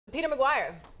Peter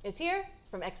McGuire is here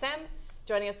from XM,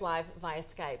 joining us live via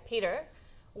Skype. Peter,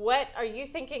 what are you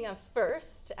thinking of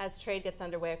first as trade gets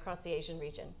underway across the Asian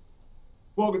region?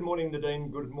 Well, good morning, Nadine.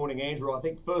 Good morning, Andrew. I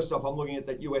think first off, I'm looking at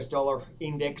that US dollar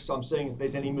index. I'm seeing if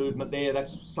there's any movement there.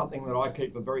 That's something that I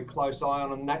keep a very close eye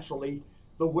on. And naturally,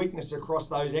 the weakness across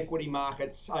those equity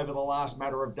markets over the last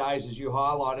matter of days, as you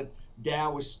highlighted,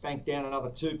 Dow was spanked down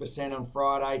another 2% on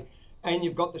Friday. And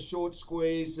you've got the short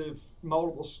squeeze of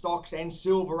multiple stocks and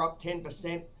silver up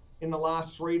 10% in the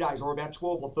last 3 days, or about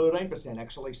 12 or 13%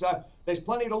 actually. So there's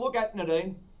plenty to look at,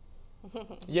 Nadine.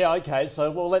 Yeah, okay. So,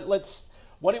 well, let's.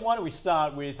 Why don't we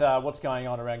start with what's going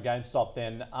on around GameStop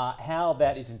then? How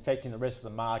that is infecting the rest of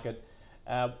the market?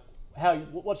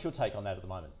 What's your take on that at the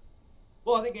moment?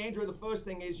 Well, I think, Andrew, the first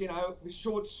thing is,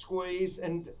 short squeeze,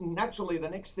 and naturally the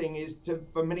next thing is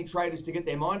for many traders to get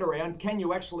their mind around, can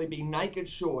you actually be naked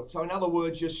short? So in other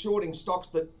words, you're shorting stocks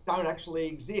that don't actually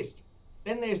exist.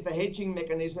 Then there's the hedging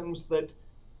mechanisms that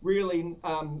really,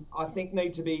 I think,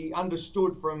 need to be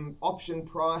understood from option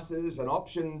prices and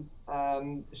option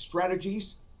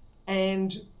strategies.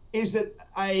 And is it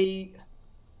a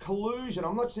collusion?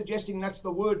 I'm not suggesting that's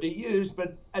the word to use,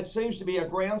 but it seems to be a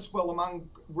groundswell among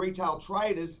retail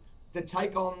traders to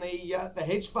take on the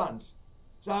hedge funds.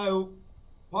 So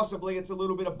possibly it's a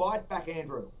little bit of bite back,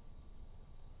 Andrew.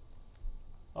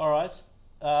 All right.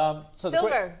 So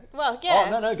silver. Well,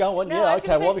 yeah. Oh, no, go on. No, yeah,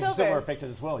 okay. Well, silver. Silver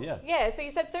affected as well, yeah. Yeah, so you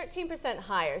said 13%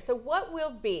 higher. So what will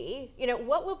be,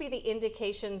 what will be the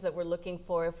indications that we're looking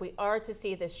for if we are to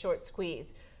see this short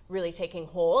squeeze really taking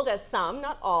hold, as some,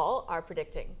 not all, are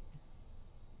predicting?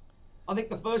 I think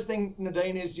the first thing,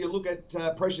 Nadine, is you look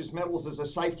at precious metals as a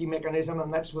safety mechanism,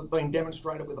 and that's what's been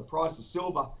demonstrated with the price of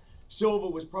silver. Silver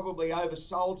was probably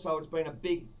oversold, so it's been a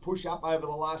big push up over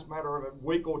the last matter of a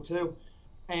week or two,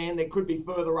 and there could be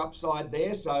further upside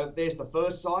there. So there's the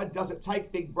first side. Does it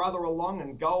take Big Brother along,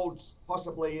 and gold's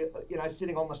possibly,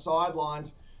 sitting on the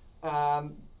sidelines?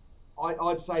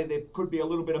 I'd say there could be a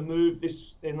little bit of move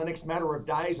in the next matter of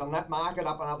days on that market,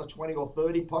 up another 20 or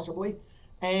 30 possibly.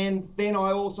 And then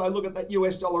I also look at that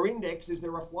US dollar index. Is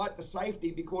there a flight to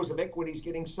safety because of equities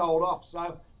getting sold off?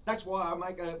 So that's why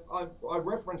I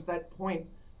reference that point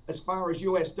as far as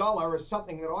US dollar as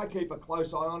something that I keep a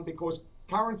close eye on, because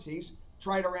currencies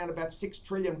trade around about $6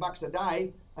 trillion a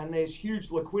day, and there's huge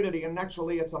liquidity, and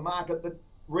naturally it's a market that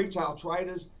retail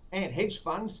traders and hedge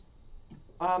funds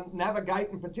navigate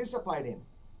and participate in.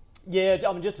 Yeah,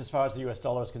 I mean, just as far as the US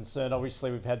dollar is concerned,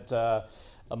 obviously we've had a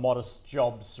modest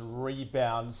jobs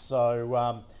rebound,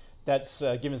 so that's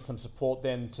given some support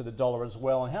then to the dollar as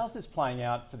well. And how's this playing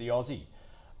out for the Aussie?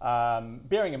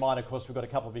 Bearing in mind, of course, we've got a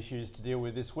couple of issues to deal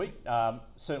with this week,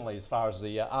 certainly as far as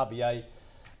the RBA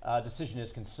decision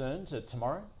is concerned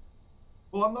tomorrow.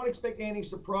 Well, I'm not expecting any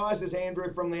surprises,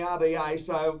 Andrew, from the RBA.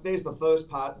 So there's the first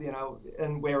part,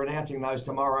 and we're announcing those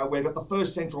tomorrow. We've got the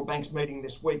first central banks meeting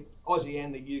this week, Aussie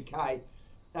and the UK.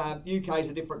 UK is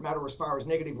a different matter as far as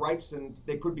negative rates, and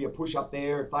there could be a push up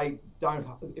there. If they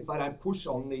don't push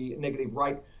on the negative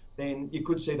rate, then you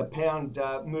could see the pound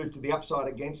move to the upside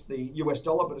against the US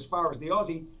dollar. But as far as the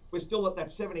Aussie, we're still at that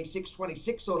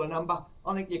 76.26 sort of number.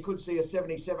 I think you could see a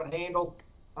 77 handle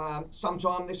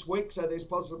sometime this week, so there's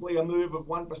possibly a move of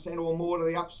 1% or more to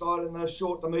the upside in the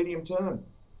short to medium term.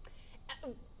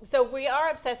 So we are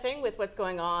obsessing with what's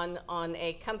going on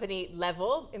a company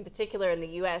level, in particular in the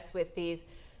US, with these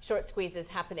short squeezes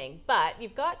happening. But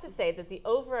you've got to say that the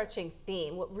overarching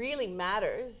theme, what really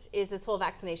matters, is this whole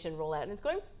vaccination rollout. And it's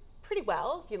going pretty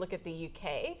well if you look at the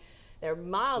UK. They're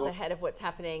miles ahead of what's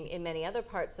happening in many other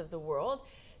parts of the world.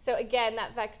 So again,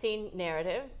 that vaccine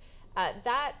narrative,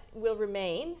 that will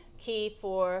remain key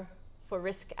for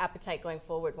risk appetite going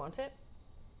forward, won't it?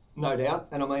 No doubt.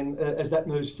 And I mean, as that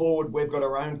moves forward, we've got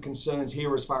our own concerns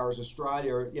here as far as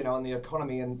Australia, on the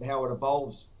economy and how it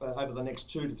evolves over the next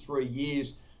 2 to 3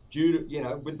 years due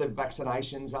to, with the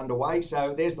vaccinations underway.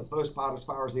 So there's the first part as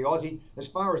far as the Aussie. As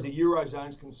far as the Eurozone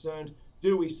is concerned,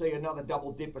 do we see another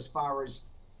double dip as far as,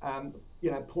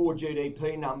 poor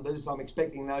GDP numbers? I'm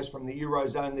expecting those from the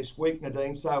Eurozone this week,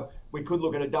 Nadine. So we could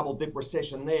look at a double dip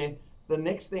recession there. The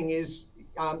next thing is,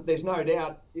 there's no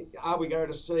doubt, are we going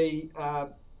to see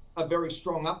a very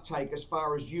strong uptake as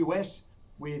far as US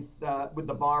with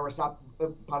the virus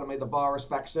the virus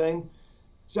vaccine?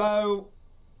 So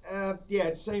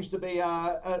it seems to be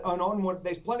an onward.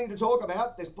 There's plenty to talk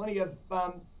about. There's plenty of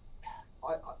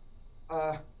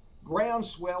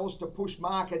groundswells to push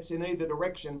markets in either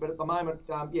direction. But at the moment,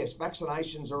 yes,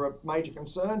 vaccinations are a major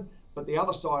concern. But the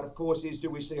other side, of course, is do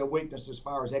we see a weakness as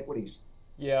far as equities?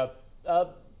 Yeah.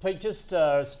 Pete, just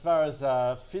as far as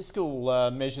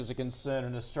fiscal measures are concerned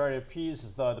in Australia, it appears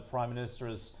as though the Prime Minister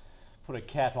has put a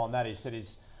cap on that. He said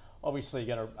he's obviously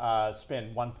going to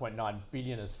spend 1.9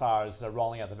 billion as far as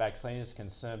rolling out the vaccine is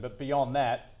concerned, but beyond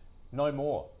that, no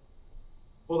more.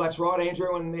 Well, that's right,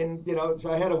 Andrew. And then,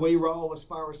 so how do we roll as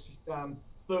far as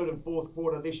third and fourth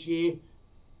quarter this year?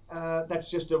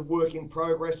 That's just a work in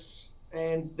progress.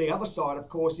 And the other side, of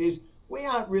course, is we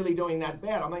aren't really doing that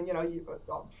bad. I mean,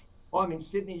 I'm in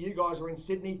Sydney, you guys are in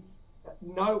Sydney.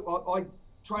 I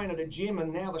train at a gym,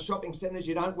 and now the shopping centres,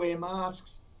 you don't wear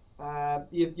masks.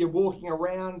 You're walking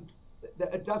around.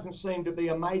 It doesn't seem to be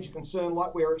a major concern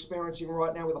like we're experiencing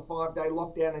right now with a 5-day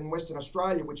lockdown in Western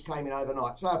Australia, which came in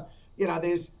overnight. So,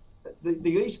 there's the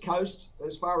East Coast,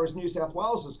 as far as New South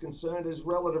Wales is concerned, is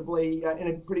relatively in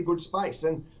a pretty good space.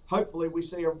 And hopefully we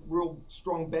see a real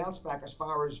strong bounce back as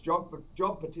far as job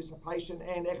participation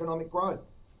and economic growth.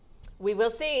 We will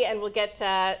see, and we'll get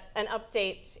an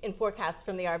update in forecasts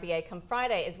from the RBA come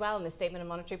Friday as well in the Statement of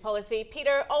Monetary Policy.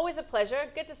 Peter, always a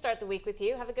pleasure. Good to start the week with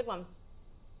you. Have a good one.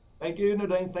 Thank you,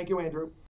 Nadine. Thank you, Andrew.